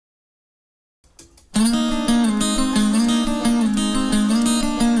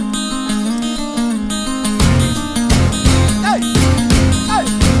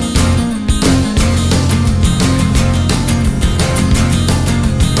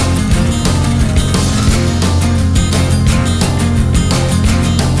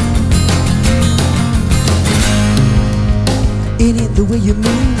the way you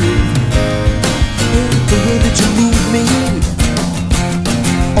move. It ain't the way that you move me.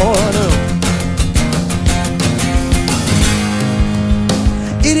 Oh no.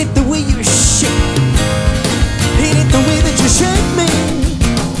 It ain't the way you shake. It ain't the way that you shake me.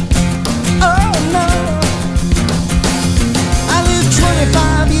 Oh no. I lived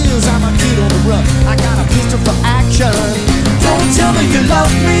 25 years, I'm a kid on the run. I got a pistol for action. Don't tell me you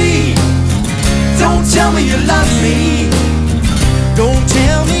love me. Don't tell me you love me. Don't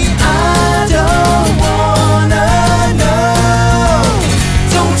tell me I don't wanna know.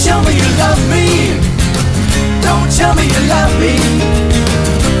 Don't tell me you love me. Don't tell me you love me.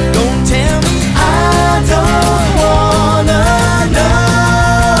 Don't tell me I don't wanna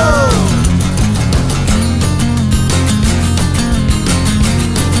know.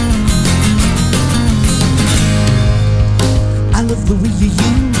 I love the way you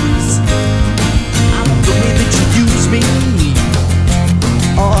use. I love the way that you use me.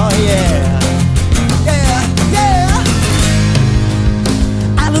 Oh yeah, yeah, yeah.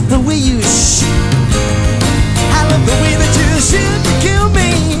 I love the way you shoot. I love the way that you shoot to kill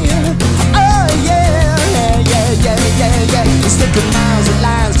me. Oh yeah, yeah, yeah, yeah, yeah, yeah. You're sticking miles and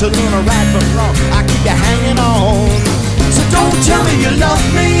lines to learn a right from wrong. I keep you hanging on. So don't tell me you love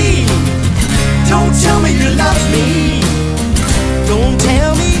me. Don't tell me you love me. Don't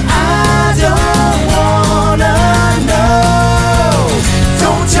tell me I don't wanna know.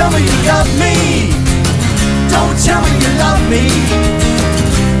 Don't tell me you love me. Don't tell me you love me.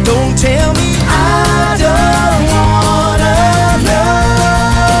 Don't tell me I don't wanna know.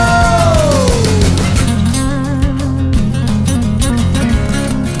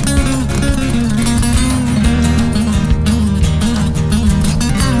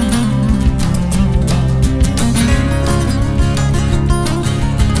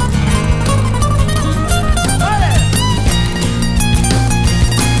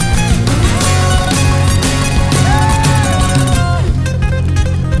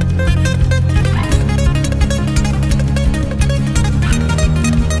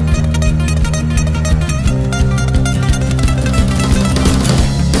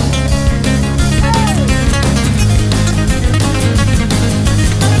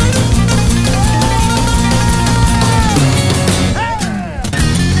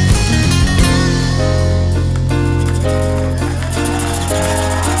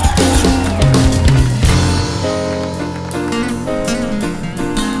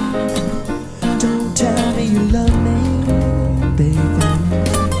 Tell me you love me.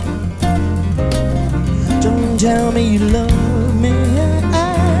 Don't tell me you love me, baby. Don't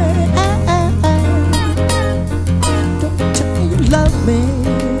tell me you love me. Don't tell me.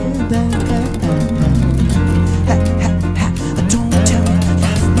 Don't tell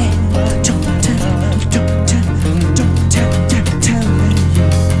me.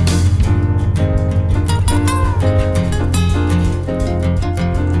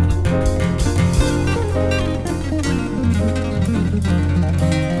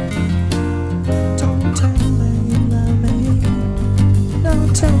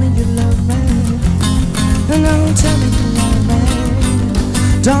 Don't tell me you love me. Don't tell me you love me. Don't tell me you love me.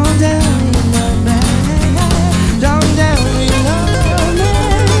 Don't tell me you love me. Don't tell me you love me. Don't tell me you love me.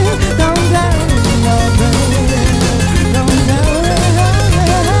 Don't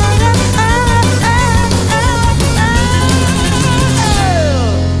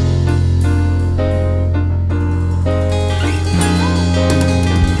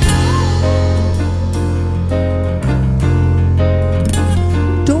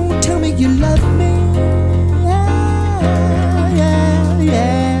tell me you love me. Don't tell me you love me. Yeah,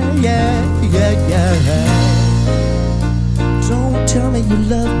 yeah, yeah, yeah, yeah. Don't tell me you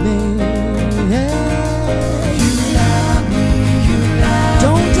love me.